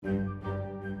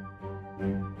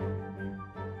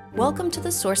Welcome to the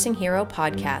Sourcing Hero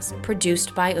podcast,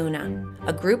 produced by Una,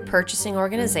 a group purchasing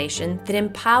organization that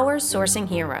empowers sourcing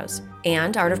heroes,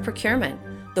 and Art of Procurement,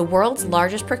 the world's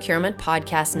largest procurement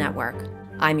podcast network.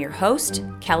 I'm your host,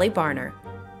 Kelly Barner.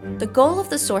 The goal of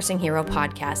the Sourcing Hero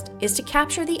podcast is to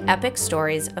capture the epic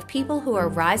stories of people who are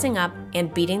rising up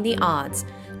and beating the odds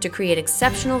to create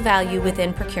exceptional value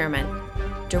within procurement,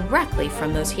 directly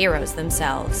from those heroes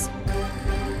themselves.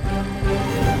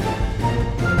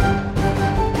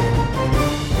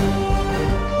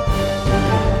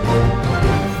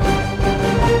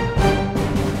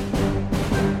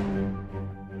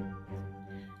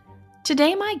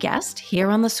 Today, my guest here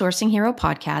on the Sourcing Hero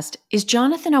podcast is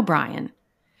Jonathan O'Brien.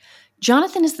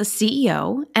 Jonathan is the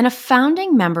CEO and a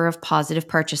founding member of Positive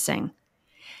Purchasing.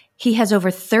 He has over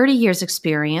 30 years'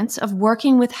 experience of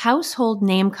working with household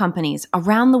name companies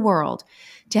around the world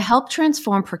to help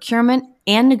transform procurement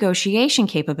and negotiation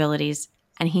capabilities,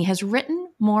 and he has written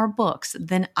more books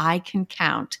than I can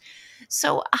count.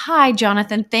 So, hi,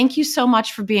 Jonathan. Thank you so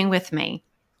much for being with me.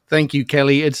 Thank you,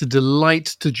 Kelly. It's a delight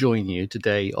to join you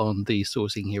today on the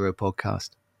Sourcing Hero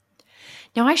podcast.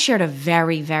 Now, I shared a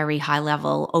very, very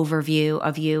high-level overview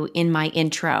of you in my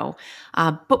intro,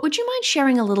 but would you mind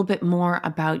sharing a little bit more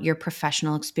about your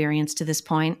professional experience to this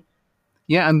point?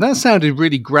 Yeah, and that sounded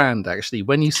really grand, actually.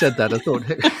 When you said that, I thought,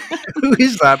 who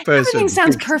is that person? Everything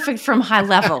sounds perfect from high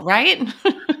level, right?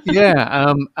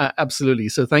 Yeah, absolutely.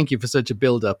 So thank you for such a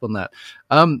build-up on that.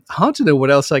 Hard to know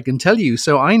what else I can tell you.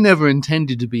 So I never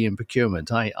intended to be in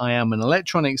procurement. I am an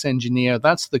electronics engineer.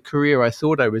 That's the career I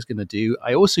thought I was going to do.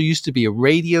 I also used to be a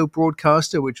radio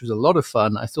broadcaster, which was a lot of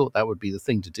fun. I thought that would be the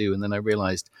thing to do. And then I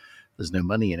realized there's no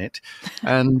money in it.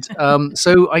 And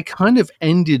so I kind of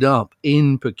ended up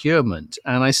in procurement.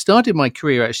 And I started my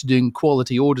career actually doing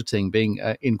quality auditing, being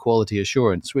in quality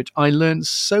assurance, which I learned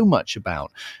so much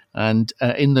about. And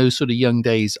in those sort of young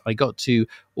days, I got to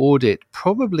audit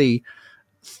probably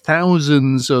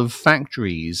thousands of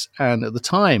factories. And at the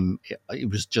time, it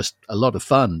was just a lot of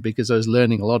fun because I was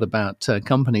learning a lot about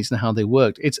companies and how they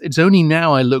worked. It's only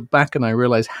now I look back and I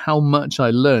realize how much I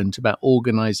learned about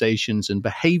organizations and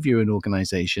behavior in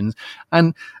organizations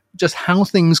and just how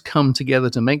things come together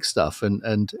to make stuff.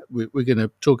 And we're going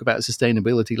to talk about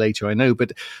sustainability later, I know,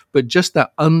 but just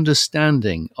that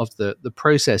understanding of the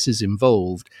processes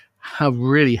involved have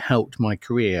really helped my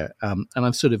career. And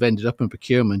I've sort of ended up in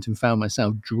procurement and found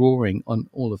myself drawing on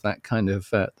all of that kind of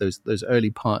those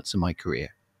early parts of my career.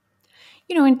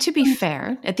 You know, and to be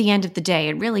fair, at the end of the day,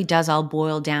 it really does all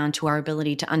boil down to our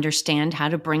ability to understand how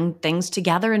to bring things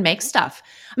together and make stuff.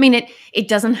 I mean, it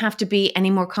doesn't have to be any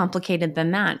more complicated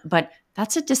than that, but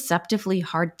that's a deceptively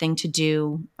hard thing to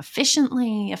do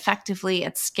efficiently, effectively,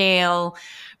 at scale,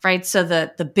 right? So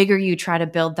the bigger you try to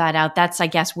build that out, that's, I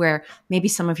guess, where maybe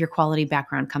some of your quality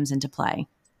background comes into play.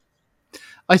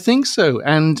 I think so.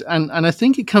 And I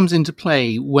think it comes into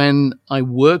play when I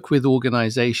work with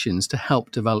organizations to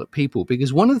help develop people,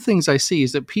 because one of the things I see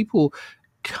is that if people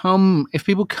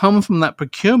come from that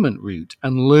procurement route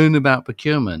and learn about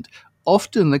procurement,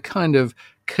 often the kind of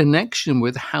connection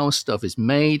with how stuff is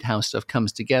made, how stuff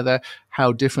comes together,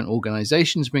 how different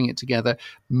organizations bring it together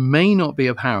may not be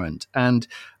apparent. And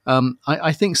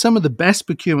I think some of the best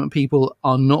procurement people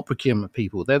are not procurement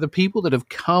people. They're the people that have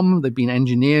come, they've been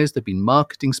engineers, they've been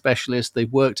marketing specialists,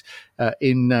 they've worked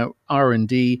in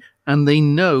R&D, and they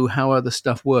know how other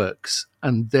stuff works.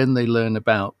 And then they learn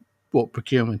about what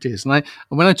procurement is. And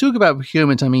when I talk about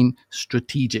procurement, I mean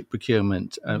strategic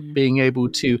procurement, being able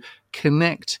to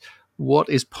connect what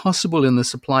is possible in the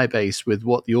supply base with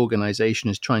what the organization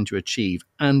is trying to achieve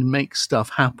and make stuff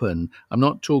happen. I'm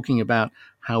not talking about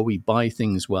how we buy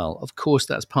things well. Of course,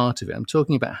 that's part of it. I'm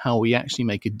talking about how we actually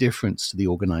make a difference to the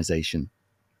organization.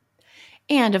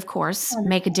 And of course,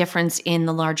 make a difference in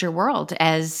the larger world.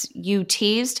 As you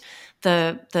teased,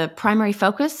 the primary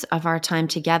focus of our time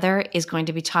together is going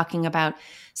to be talking about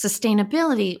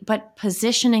sustainability, but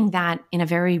positioning that in a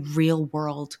very real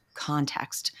world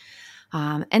context.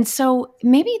 And so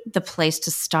maybe the place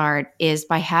to start is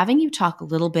by having you talk a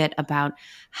little bit about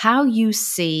how you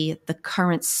see the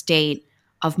current state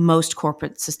of most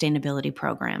corporate sustainability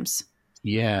programs.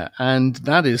 Yeah, and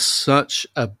that is such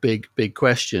a big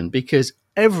question because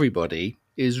everybody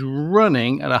is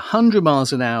running at 100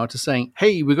 miles an hour to saying,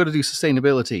 hey, we've got to do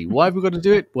sustainability. Why have we got to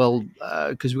do it? Well,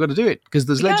 because we've got to do it because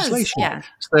there's legislation. Yeah.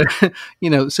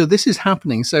 So, so this is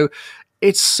happening. So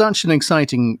it's such an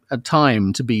exciting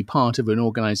time to be part of an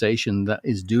organization that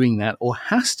is doing that or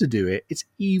has to do it. It's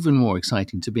even more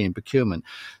exciting to be in procurement.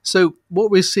 So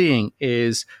what we're seeing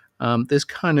is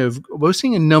we're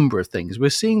seeing a number of things. We're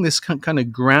seeing this kind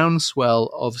of groundswell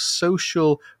of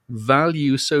social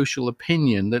value, social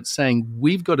opinion that's saying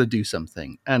we've got to do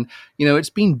something. And, it's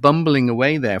been bumbling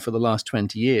away there for the last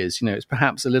 20 years. It's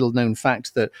perhaps a little known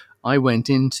fact that I went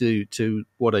into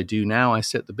what I do now. I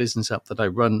set the business up that I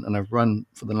run, and I've run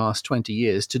for the last 20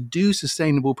 years to do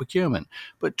sustainable procurement.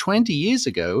 But 20 years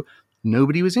ago,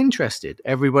 nobody was interested.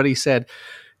 Everybody said,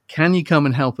 can you come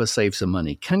and help us save some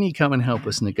money? Can you come and help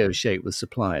us negotiate with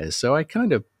suppliers? So I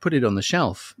kind of put it on the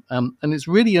shelf. And it's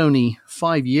really only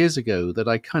 5 years ago that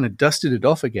I kind of dusted it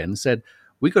off again and said,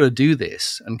 we got to do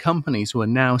this. And companies were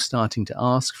now starting to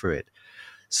ask for it.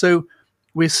 So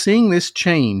we're seeing this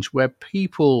change where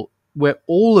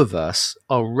all of us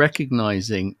are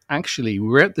recognizing, actually,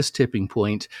 we're at this tipping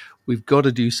point. We've got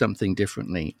to do something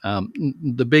differently.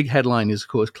 The big headline is, of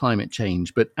course, climate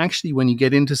change. But actually, when you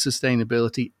get into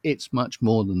sustainability, it's much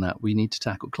more than that. We need to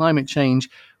tackle climate change.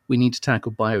 We need to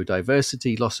tackle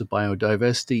biodiversity, loss of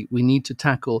biodiversity. We need to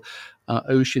tackle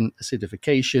ocean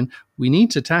acidification. We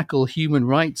need to tackle human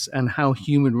rights and how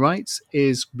human rights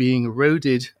is being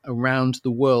eroded around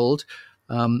the world.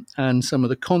 And some of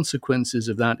the consequences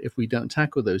of that if we don't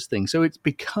tackle those things. So it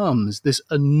becomes this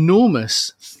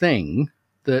enormous thing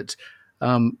that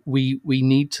we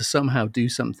need to somehow do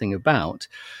something about.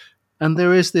 And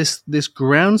there is this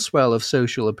groundswell of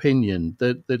social opinion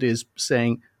that is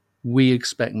saying we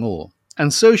expect more.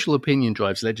 And social opinion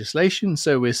drives legislation.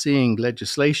 So we're seeing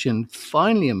legislation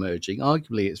finally emerging.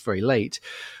 Arguably, it's very late.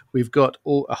 We've got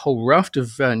a whole raft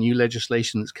of new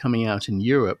legislation that's coming out in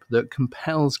Europe that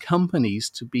compels companies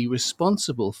to be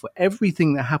responsible for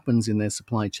everything that happens in their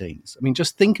supply chains. I mean,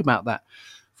 just think about that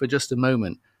for just a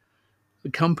moment. The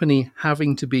company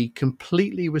having to be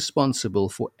completely responsible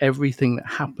for everything that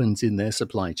happens in their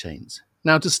supply chains.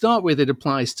 Now, to start with, it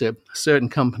applies to certain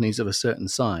companies of a certain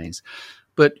size.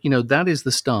 But, that is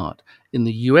the start. In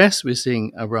the US, we're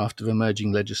seeing a raft of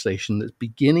emerging legislation that's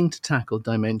beginning to tackle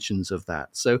dimensions of that.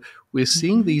 So we're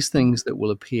seeing these things that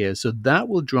will appear. So that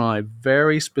will drive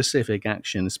very specific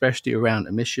action, especially around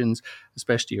emissions,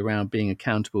 especially around being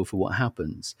accountable for what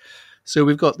happens. So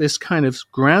we've got this kind of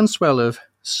groundswell of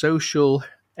social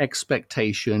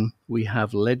expectation. We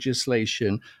have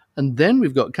legislation. And then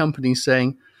we've got companies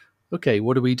saying, okay,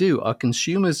 what do we do? Our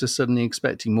consumers are suddenly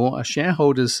expecting more. Our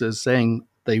shareholders are saying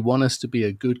they want us to be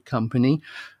a good company.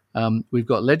 We've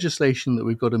got legislation that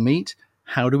we've got to meet.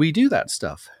 How do we do that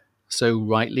stuff? So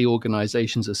rightly,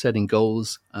 organizations are setting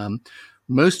goals.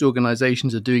 Most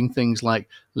organizations are doing things like,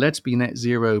 let's be net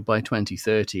zero by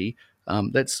 2030.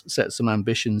 Let's set some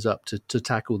ambitions up to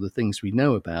tackle the things we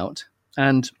know about.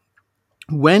 And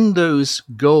when those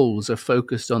goals are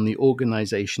focused on the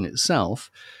organization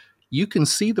itself, you can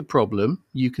see the problem,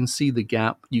 you can see the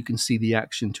gap, you can see the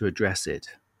action to address it.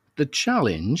 The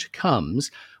challenge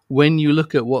comes when you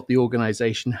look at what the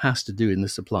organization has to do in the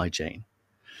supply chain,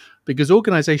 because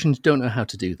organizations don't know how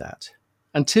to do that.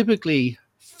 And typically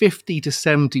 50 to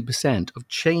 70% of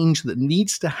change that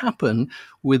needs to happen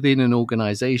within an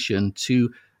organization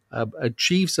to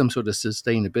achieve some sort of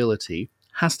sustainability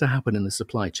has to happen in the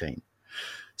supply chain.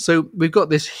 So we've got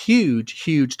this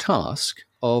huge task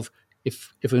of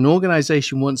if an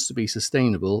organization wants to be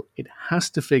sustainable, it has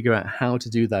to figure out how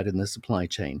to do that in the supply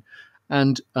chain.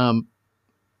 And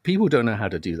people don't know how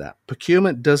to do that.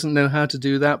 Procurement doesn't know how to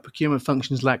do that. Procurement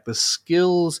functions lack the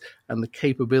skills and the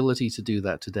capability to do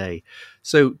that today.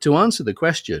 So to answer the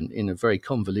question in a very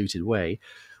convoluted way,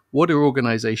 what are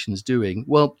organizations doing?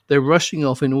 Well, they're rushing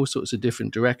off in all sorts of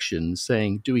different directions,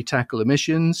 saying, do we tackle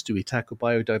emissions? Do we tackle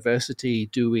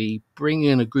biodiversity? Do we bring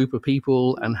in a group of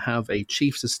people and have a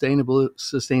chief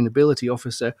sustainability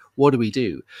officer? What do we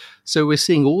do? So we're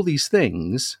seeing all these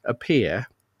things appear,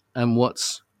 and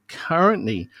what's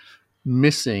currently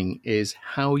missing is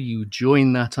how you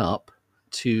join that up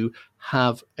to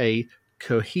have a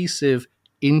cohesive,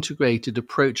 integrated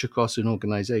approach across an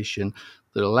organization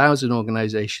that allows an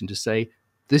organization to say,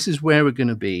 this is where we're going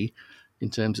to be in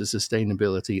terms of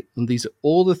sustainability. And these are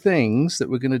all the things that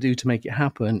we're going to do to make it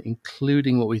happen,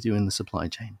 including what we do in the supply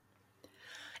chain.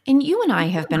 And you and I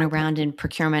have been around in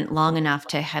procurement long enough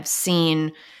to have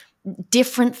seen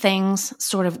different things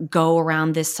sort of go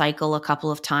around this cycle a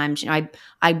couple of times.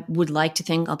 I would like to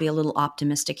think, I'll be a little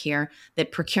optimistic here,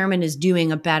 that procurement is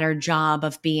doing a better job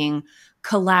of being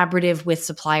collaborative with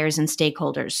suppliers and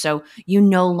stakeholders. So you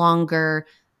no longer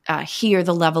hear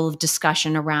the level of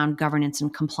discussion around governance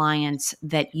and compliance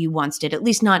that you once did, at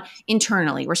least not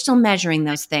internally. We're still measuring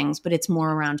those things, but it's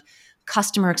more around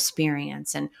customer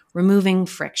experience and removing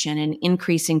friction and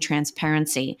increasing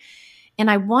transparency. And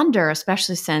I wonder,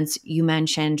 especially since you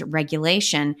mentioned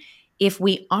regulation, if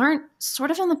we aren't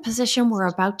sort of in the position we're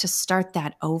about to start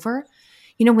that over,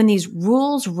 when these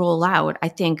rules roll out, I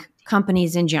think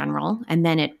companies in general, and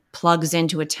then it plugs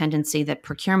into a tendency that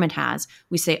procurement has,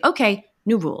 we say, okay,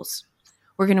 new rules.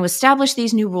 We're going to establish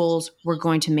these new rules. We're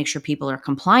going to make sure people are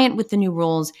compliant with the new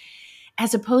rules,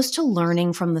 as opposed to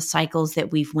learning from the cycles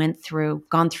that we've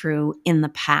gone through in the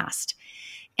past.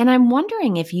 And I'm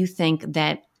wondering if you think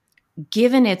that,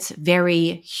 given its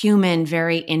very human,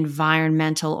 very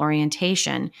environmental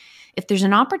orientation, if there's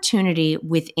an opportunity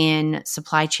within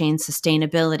supply chain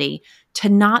sustainability to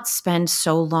not spend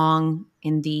so long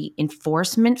in the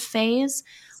enforcement phase,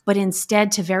 but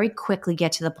instead to very quickly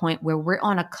get to the point where we're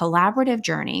on a collaborative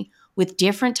journey with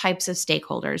different types of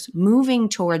stakeholders moving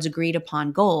towards agreed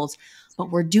upon goals,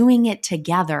 but we're doing it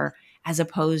together as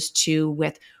opposed to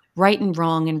with right and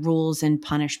wrong and rules and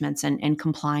punishments and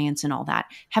compliance and all that.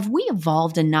 Have we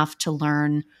evolved enough to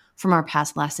learn from our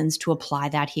past lessons to apply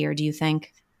that here, do you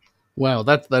think? Wow,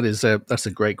 that's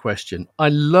a great question. I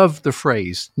love the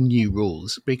phrase "new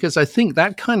rules" because I think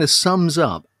that kind of sums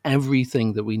up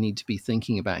everything that we need to be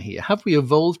thinking about here. Have we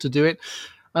evolved to do it?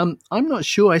 I'm not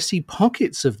sure. I see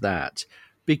pockets of that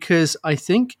because I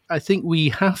think we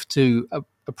have to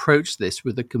approach this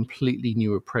with a completely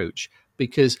new approach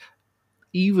because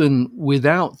even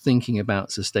without thinking about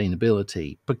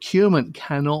sustainability, procurement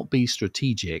cannot be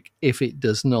strategic if it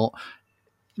does not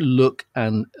look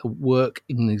and work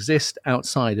and exist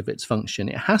outside of its function.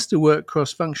 It has to work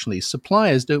cross functionally.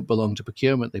 Suppliers don't belong to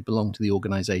procurement, they belong to the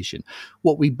organization.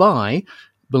 What we buy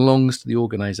belongs to the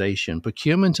organization.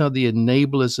 Procurement are the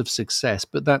enablers of success,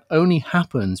 but that only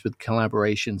happens with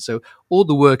collaboration. So, all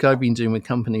the work I've been doing with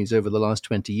companies over the last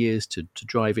 20 years to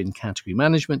drive in category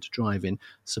management, to drive in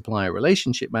supplier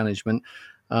relationship management,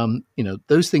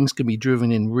 those things can be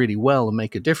driven in really well and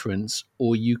make a difference,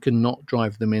 or you can not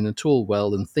drive them in at all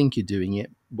well and think you're doing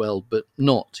it well, but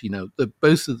not.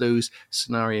 Both of those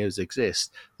scenarios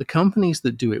exist. The companies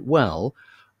that do it well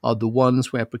are the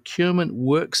ones where procurement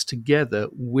works together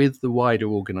with the wider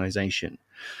organization.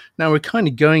 Now, we're kind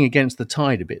of going against the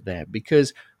tide a bit there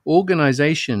because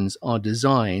organizations are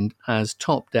designed as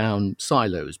top-down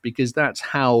silos because that's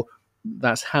how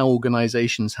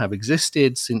organizations have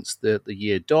existed since the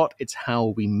year dot. It's how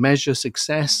we measure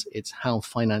success. It's how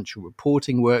financial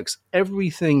reporting works.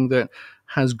 Everything that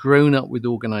has grown up with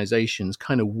organizations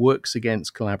kind of works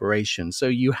against collaboration. So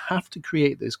you have to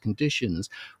create those conditions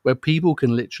where people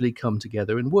can literally come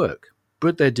together and work,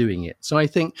 but they're doing it. So I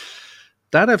think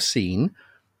that I've seen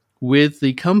with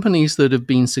the companies that have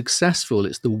been successful,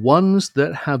 it's the ones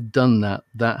that have done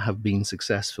that have been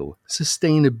successful.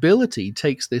 Sustainability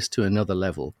takes this to another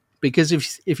level because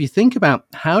if you think about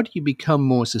how do you become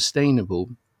more sustainable,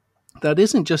 that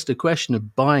isn't just a question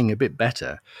of buying a bit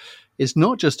better. It's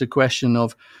not just a question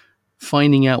of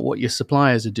finding out what your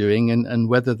suppliers are doing and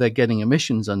whether they're getting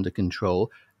emissions under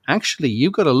control. Actually,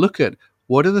 you've got to look at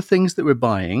what are the things that we're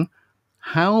buying,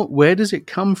 where does it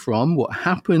come from, what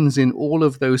happens in all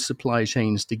of those supply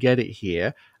chains to get it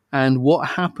here, and what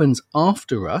happens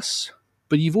after us.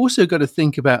 But you've also got to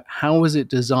think about how was it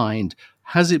designed.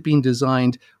 Has it been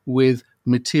designed with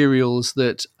materials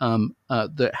that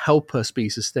help us be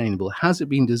sustainable? Has it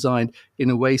been designed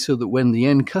in a way so that when the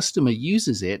end customer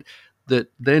uses it,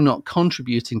 that they're not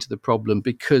contributing to the problem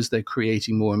because they're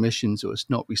creating more emissions, or it's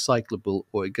not recyclable,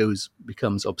 or it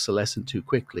becomes obsolescent too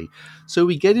quickly. So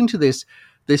we get into this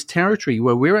territory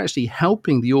where we're actually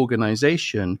helping the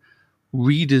organization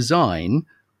redesign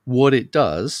what it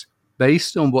does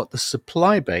based on what the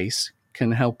supply base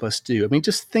can help us do. I mean,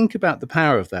 just think about the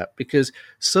power of that, because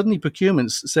suddenly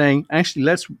procurement's saying, actually,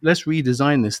 let's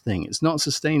redesign this thing. It's not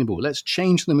sustainable. Let's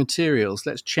change the materials.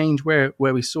 Let's change where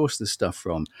we source this stuff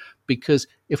from. Because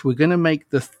if we're going to make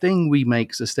the thing we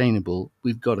make sustainable,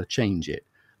 we've got to change it.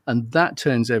 And that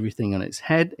turns everything on its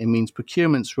head. It means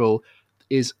procurement's role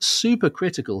is super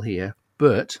critical here.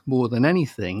 But more than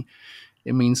anything,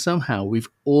 it means somehow we've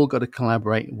all got to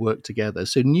collaborate and work together.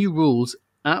 So new rules,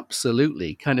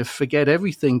 absolutely, kind of forget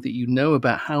everything that you know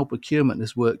about how procurement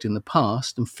has worked in the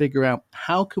past and figure out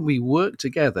how can we work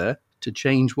together to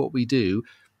change what we do,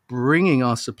 bringing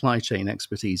our supply chain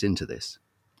expertise into this.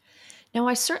 Now,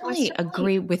 I certainly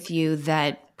agree with you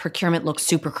that procurement looks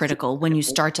super critical when you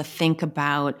start to think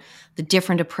about the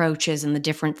different approaches and the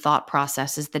different thought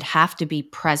processes that have to be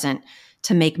present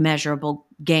to make measurable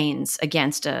gains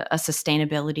against a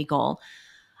sustainability goal.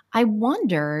 I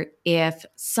wonder if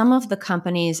some of the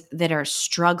companies that are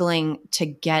struggling to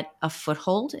get a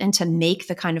foothold and to make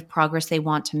the kind of progress they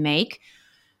want to make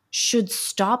should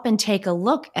stop and take a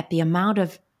look at the amount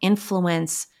of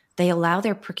influence they allow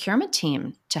their procurement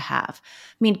team to have.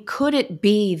 I mean, could it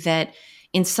be that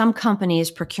In some companies,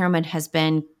 procurement has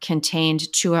been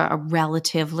contained to a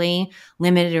relatively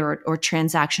limited or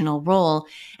transactional role.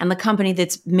 And the company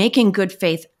that's making good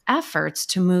faith efforts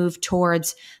to move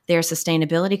towards their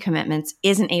sustainability commitments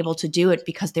isn't able to do it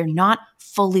because they're not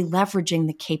fully leveraging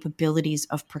the capabilities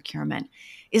of procurement.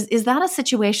 Is that a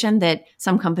situation that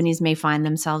some companies may find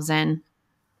themselves in?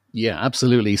 Yeah,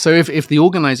 absolutely. So if the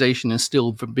organization is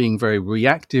still being very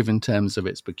reactive in terms of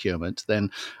its procurement, then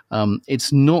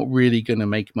it's not really going to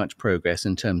make much progress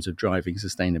in terms of driving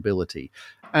sustainability.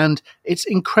 And it's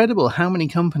incredible how many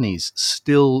companies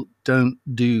still don't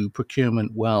do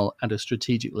procurement well at a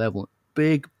strategic level.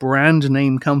 Big brand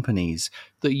name companies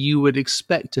that you would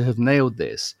expect to have nailed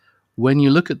this. When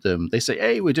you look at them, they say,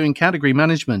 hey, we're doing category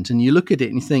management. And you look at it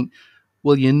and you think,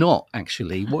 well, you're not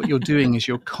actually. What you're doing is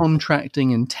you're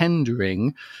contracting and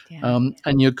tendering, Yeah.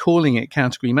 and you're calling it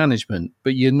category management,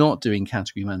 but you're not doing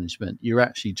category management. You're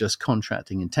actually just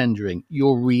contracting and tendering.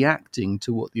 You're reacting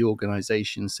to what the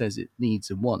organization says it needs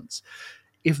and wants.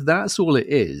 If that's all it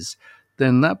is,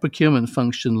 then that procurement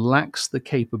function lacks the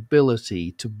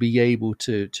capability to be able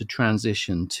to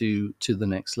transition to the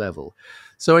next level.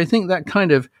 So I think that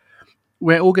kind of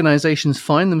where organizations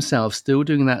find themselves still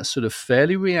doing that sort of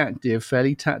fairly reactive,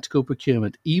 fairly tactical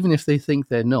procurement, even if they think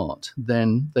they're not,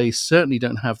 then they certainly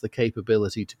don't have the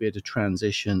capability to be able to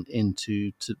transition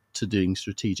into to doing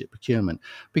strategic procurement.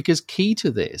 Because key to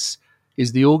this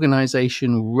is the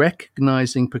organization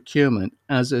recognizing procurement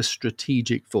as a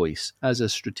strategic voice, as a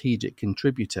strategic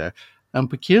contributor, and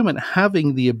procurement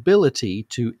having the ability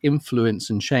to influence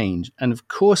and change. And of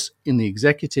course, in the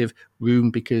executive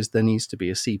room, because there needs to be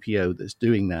a CPO that's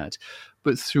doing that.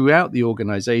 But throughout the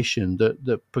organization,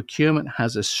 the procurement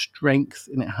has a strength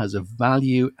and it has a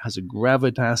value, it has a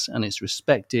gravitas, and it's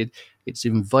respected, it's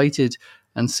invited,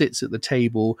 and sits at the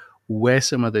table where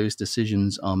some of those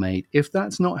decisions are made. If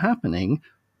that's not happening,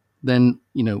 then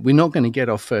we're not going to get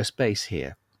off first base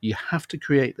here. You have to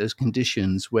create those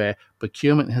conditions where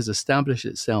procurement has established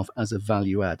itself as a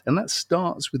value add. And that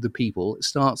starts with the people. It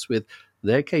starts with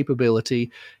their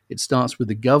capability. It starts with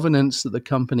the governance that the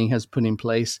company has put in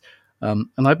place. And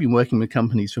I've been working with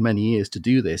companies for many years to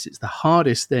do this. It's the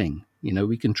hardest thing.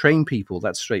 We can train people.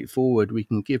 That's straightforward. We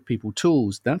can give people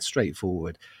tools. That's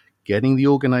straightforward. Getting the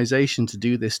organization to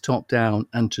do this top down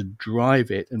and to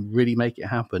drive it and really make it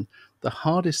happen, the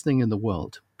hardest thing in the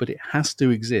world, but it has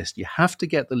to exist. You have to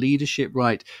get the leadership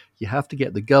right. You have to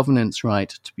get the governance right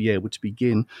to be able to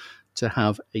begin to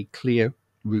have a clear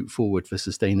route forward for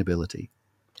sustainability.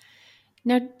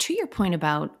 Now, to your point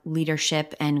about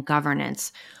leadership and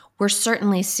governance, we're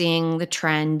certainly seeing the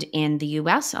trend in the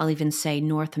US, I'll even say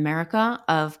North America,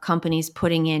 of companies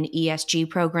putting in ESG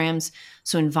programs,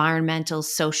 so environmental,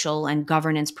 social, and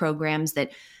governance programs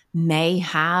that may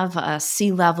have a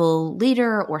C level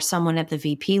leader or someone at the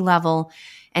VP level.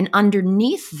 And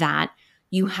underneath that,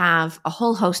 you have a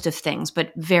whole host of things,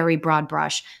 but very broad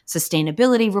brush.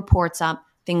 Sustainability reports up,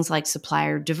 things like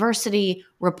supplier diversity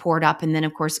report up. And then,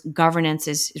 of course, governance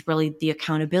is really the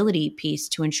accountability piece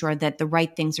to ensure that the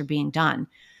right things are being done.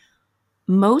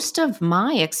 Most of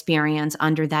my experience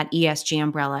under that ESG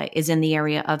umbrella is in the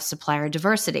area of supplier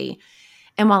diversity.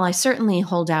 And while I certainly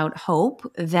hold out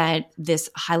hope that this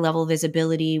high level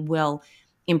visibility will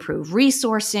improve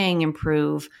resourcing,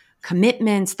 improve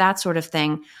commitments, that sort of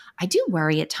thing, I do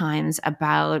worry at times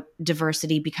about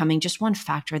diversity becoming just one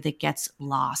factor that gets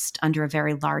lost under a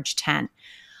very large tent.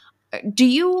 Do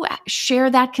you share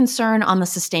that concern on the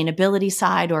sustainability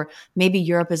side, or maybe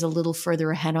Europe is a little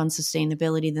further ahead on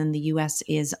sustainability than the U.S.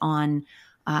 is on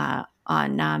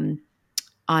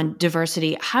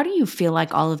diversity? How do you feel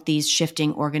like all of these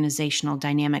shifting organizational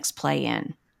dynamics play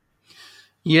in?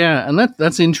 Yeah, and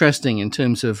that's interesting in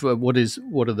terms of what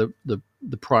are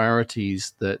the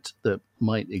priorities that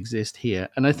might exist here.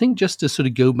 And I think just to sort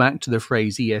of go back to the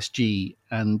phrase ESG,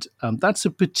 and that's a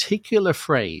particular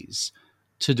phrase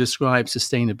to describe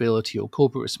sustainability or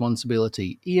corporate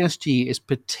responsibility. ESG is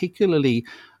particularly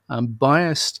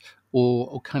biased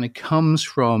or kind of comes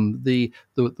from the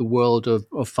world of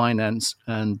finance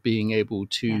and being able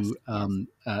Yes.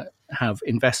 to have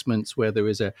investments where there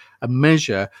is a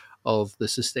measure of the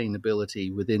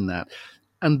sustainability within that.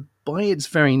 And by its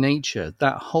very nature,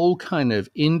 that whole kind of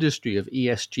industry of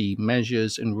ESG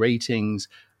measures and ratings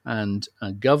and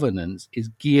governance is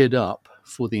geared up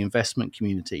for the investment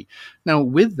community. Now,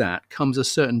 with that comes a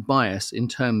certain bias in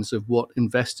terms of what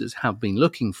investors have been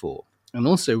looking for. And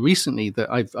also recently,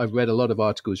 that I've read a lot of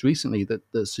articles recently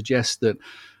that suggest that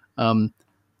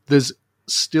there's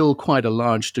still quite a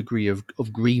large degree of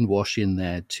greenwash in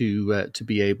there to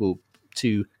be able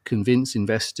to convince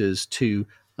investors to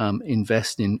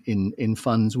invest in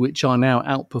funds which are now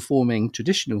outperforming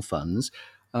traditional funds,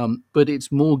 but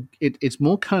it's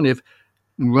more kind of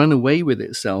run away with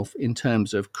itself in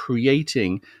terms of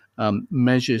creating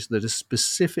measures that are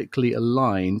specifically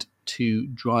aligned to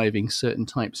driving certain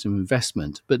types of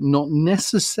investment, but not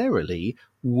necessarily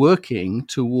working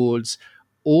towards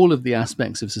all of the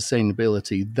aspects of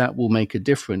sustainability that will make a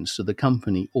difference to the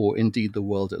company or indeed the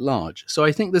world at large. So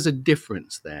I think there's a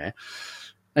difference there.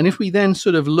 And if we then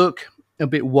sort of look a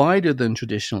bit wider than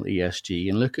traditional ESG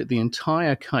and look at the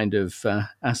entire kind of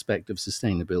aspect of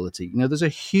sustainability, there's a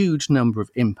huge number of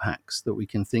impacts that we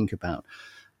can think about.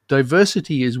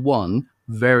 Diversity is one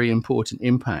very important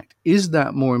impact. Is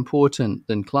that more important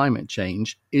than climate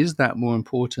change? Is that more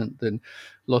important than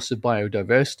loss of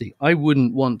biodiversity? I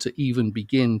wouldn't want to even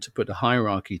begin to put a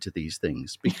hierarchy to these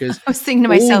things, because I was thinking to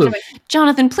myself,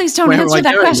 Jonathan, please don't answer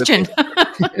that question.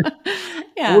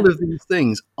 Yeah. All of these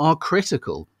things are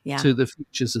critical to the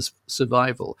future's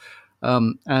survival.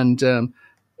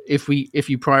 If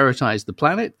you prioritize the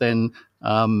planet, then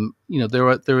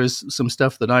there is some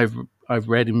stuff that I've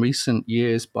read in recent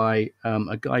years by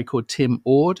a guy called Tim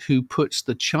Ord, who puts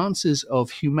the chances of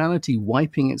humanity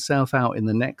wiping itself out in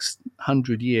the next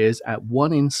 100 years at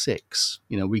 1 in 6.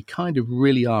 We kind of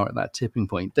really are at that tipping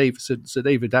point. Sir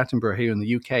David Attenborough here in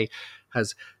the UK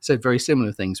has said very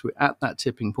similar things. We're at that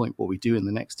tipping point. What we do in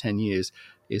the next 10 years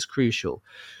is crucial.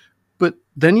 But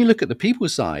then you look at the people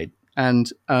side, and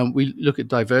we look at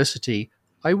diversity.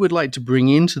 I would like to bring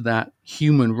into that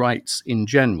human rights in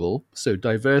general. So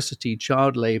diversity,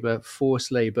 child labor, forced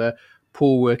labor,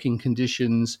 poor working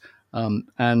conditions,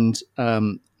 and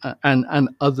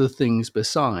other things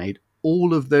beside.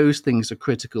 All of those things are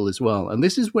critical as well. And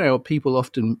this is where people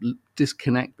often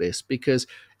disconnect this, because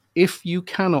if you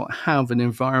cannot have an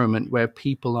environment where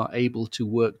people are able to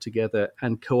work together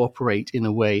and cooperate in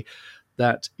a way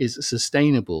that is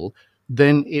sustainable,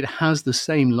 then it has the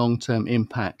same long-term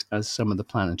impact as some of the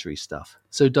planetary stuff.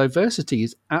 So diversity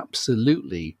is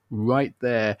absolutely right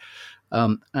there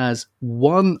as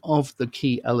one of the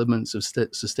key elements of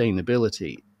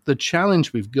sustainability. The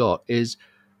challenge we've got is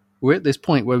we're at this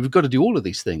point where we've got to do all of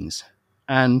these things.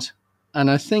 And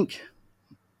I think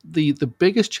the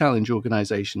biggest challenge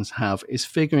organizations have is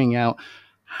figuring out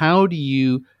how do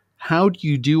you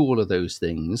do all of those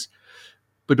things,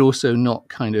 but also not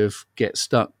kind of get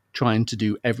stuck trying to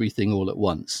do everything all at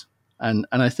once. And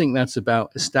I think that's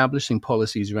about establishing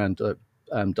policies around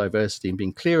diversity and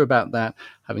being clear about that,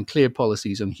 having clear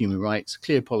policies on human rights,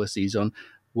 clear policies on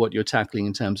what you're tackling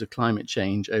in terms of climate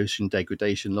change, ocean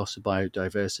degradation, loss of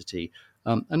biodiversity,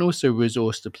 and also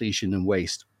resource depletion and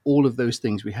waste. All of those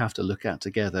things we have to look at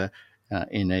together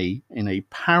in a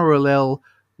parallel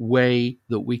way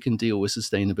that we can deal with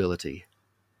sustainability.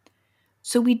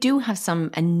 So we do have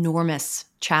some enormous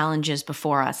challenges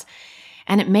before us,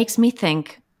 and it makes me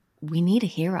think we need a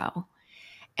hero.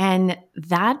 And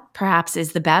that perhaps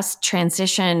is the best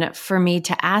transition for me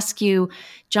to ask you,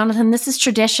 Jonathan, this is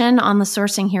tradition on the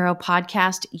Sourcing Hero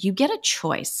podcast. You get a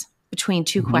choice between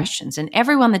two questions, and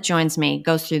everyone that joins me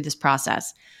goes through this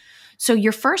process. So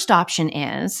your first option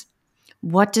is,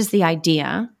 what does the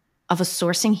idea of a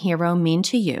sourcing hero mean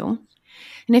to you?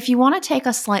 And if you want to take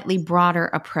a slightly broader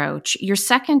approach, your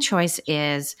second choice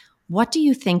is, what do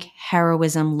you think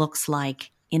heroism looks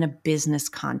like in a business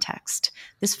context?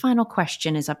 This final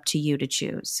question is up to you to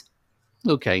choose.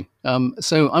 Okay.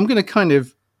 So I'm going to kind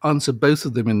of answer both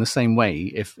of them in the same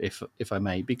way, if I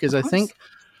may, because I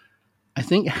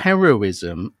think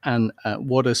heroism and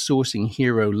what a sourcing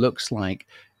hero looks like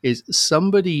is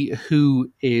somebody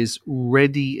who is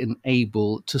ready and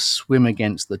able to swim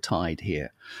against the tide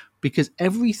here. Because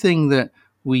everything that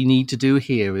we need to do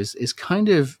here is kind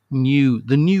of new.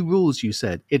 The new rules, you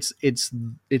said, it's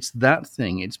that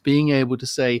thing. It's being able to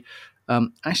say,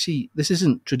 actually, this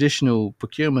isn't traditional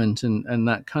procurement and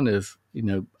that kind of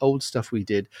old stuff we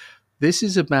did. This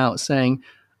is about saying,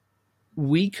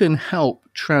 we can help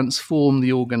transform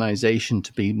the organization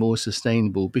to be more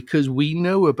sustainable because we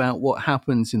know about what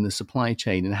happens in the supply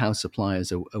chain and how suppliers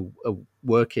are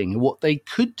working and what they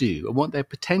could do and what their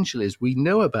potential is. We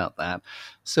know about that.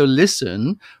 So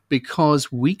listen,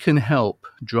 because we can help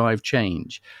drive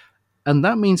change. And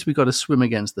that means we've got to swim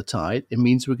against the tide. It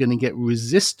means we're going to get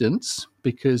resistance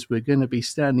because we're going to be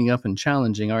standing up and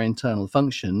challenging our internal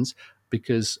functions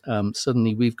because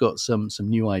suddenly we've got some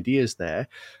new ideas there.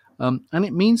 And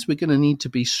it means we're going to need to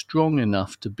be strong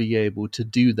enough to be able to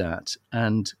do that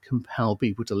and compel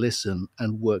people to listen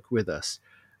and work with us.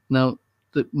 Now,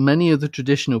 many of the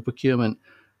traditional procurement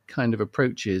kind of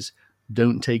approaches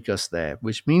don't take us there,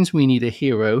 which means we need a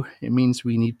hero. It means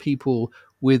we need people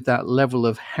with that level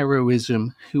of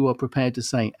heroism who are prepared to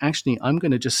say, actually, I'm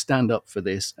going to just stand up for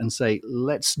this and say,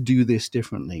 let's do this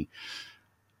differently.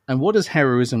 And what does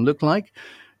heroism look like?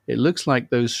 It looks like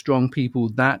those strong people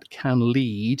that can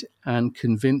lead and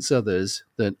convince others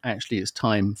that actually it's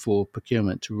time for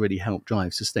procurement to really help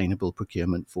drive sustainable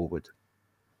procurement forward.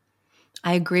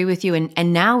 I agree with you.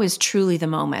 And now is truly the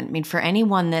moment. I mean, for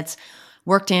anyone that's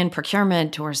worked in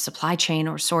procurement or supply chain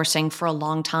or sourcing for a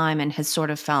long time and has sort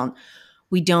of felt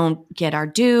we don't get our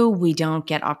due, we don't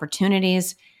get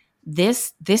opportunities,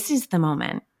 this is the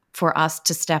moment for us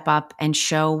to step up and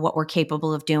show what we're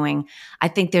capable of doing. I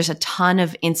think there's a ton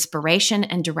of inspiration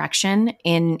and direction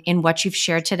in what you've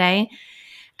shared today.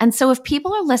 And so if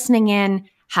people are listening in,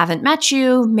 haven't met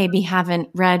you, maybe haven't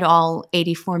read all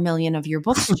 84 million of your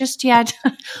books just yet,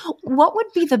 what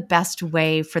would be the best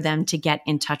way for them to get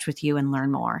in touch with you and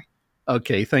learn more?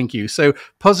 Okay, thank you. So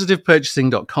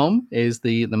positivepurchasing.com is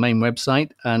the main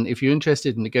website. And if you're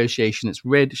interested in negotiation, it's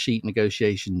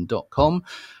redsheetnegotiation.com.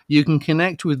 You can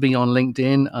connect with me on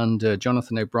LinkedIn under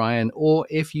Jonathan O'Brien, or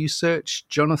if you search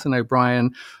Jonathan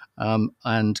O'Brien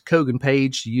and Kogan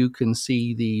Page, you can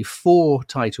see the 4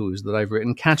 titles that I've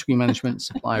written: category management,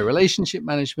 supplier relationship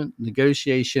management,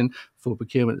 negotiation for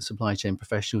procurement and supply chain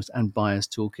professionals, and buyer's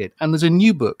toolkit. And there's a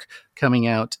new book coming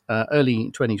out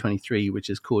early 2023, which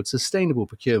is called Sustainable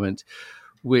Procurement,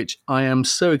 which I am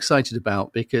so excited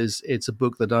about because it's a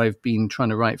book that I've been trying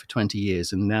to write for 20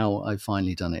 years, and now I've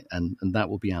finally done it, and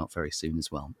that will be out very soon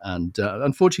as well. And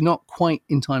unfortunately, not quite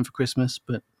in time for Christmas,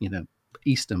 but,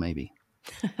 Easter maybe.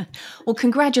 Well,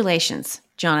 congratulations,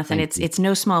 Jonathan. It's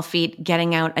no small feat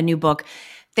getting out a new book.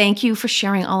 Thank you for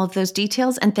sharing all of those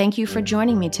details, and thank you for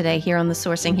joining me today here on the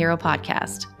Sourcing Hero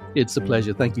podcast. It's a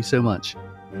pleasure. Thank you so much.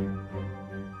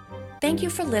 Thank you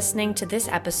for listening to this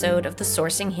episode of the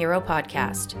Sourcing Hero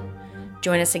podcast.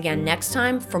 Join us again next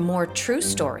time for more true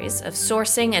stories of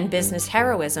sourcing and business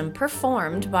heroism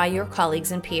performed by your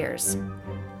colleagues and peers.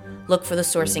 Look for the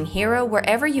Sourcing Hero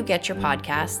wherever you get your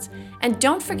podcasts, and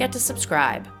don't forget to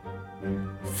subscribe.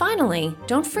 Finally,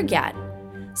 don't forget,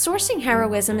 sourcing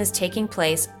heroism is taking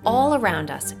place all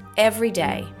around us every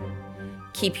day.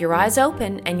 Keep your eyes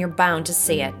open and you're bound to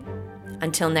see it.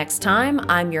 Until next time,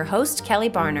 I'm your host, Kelly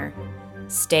Barner.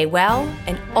 Stay well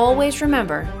and always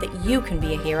remember that you can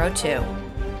be a hero too.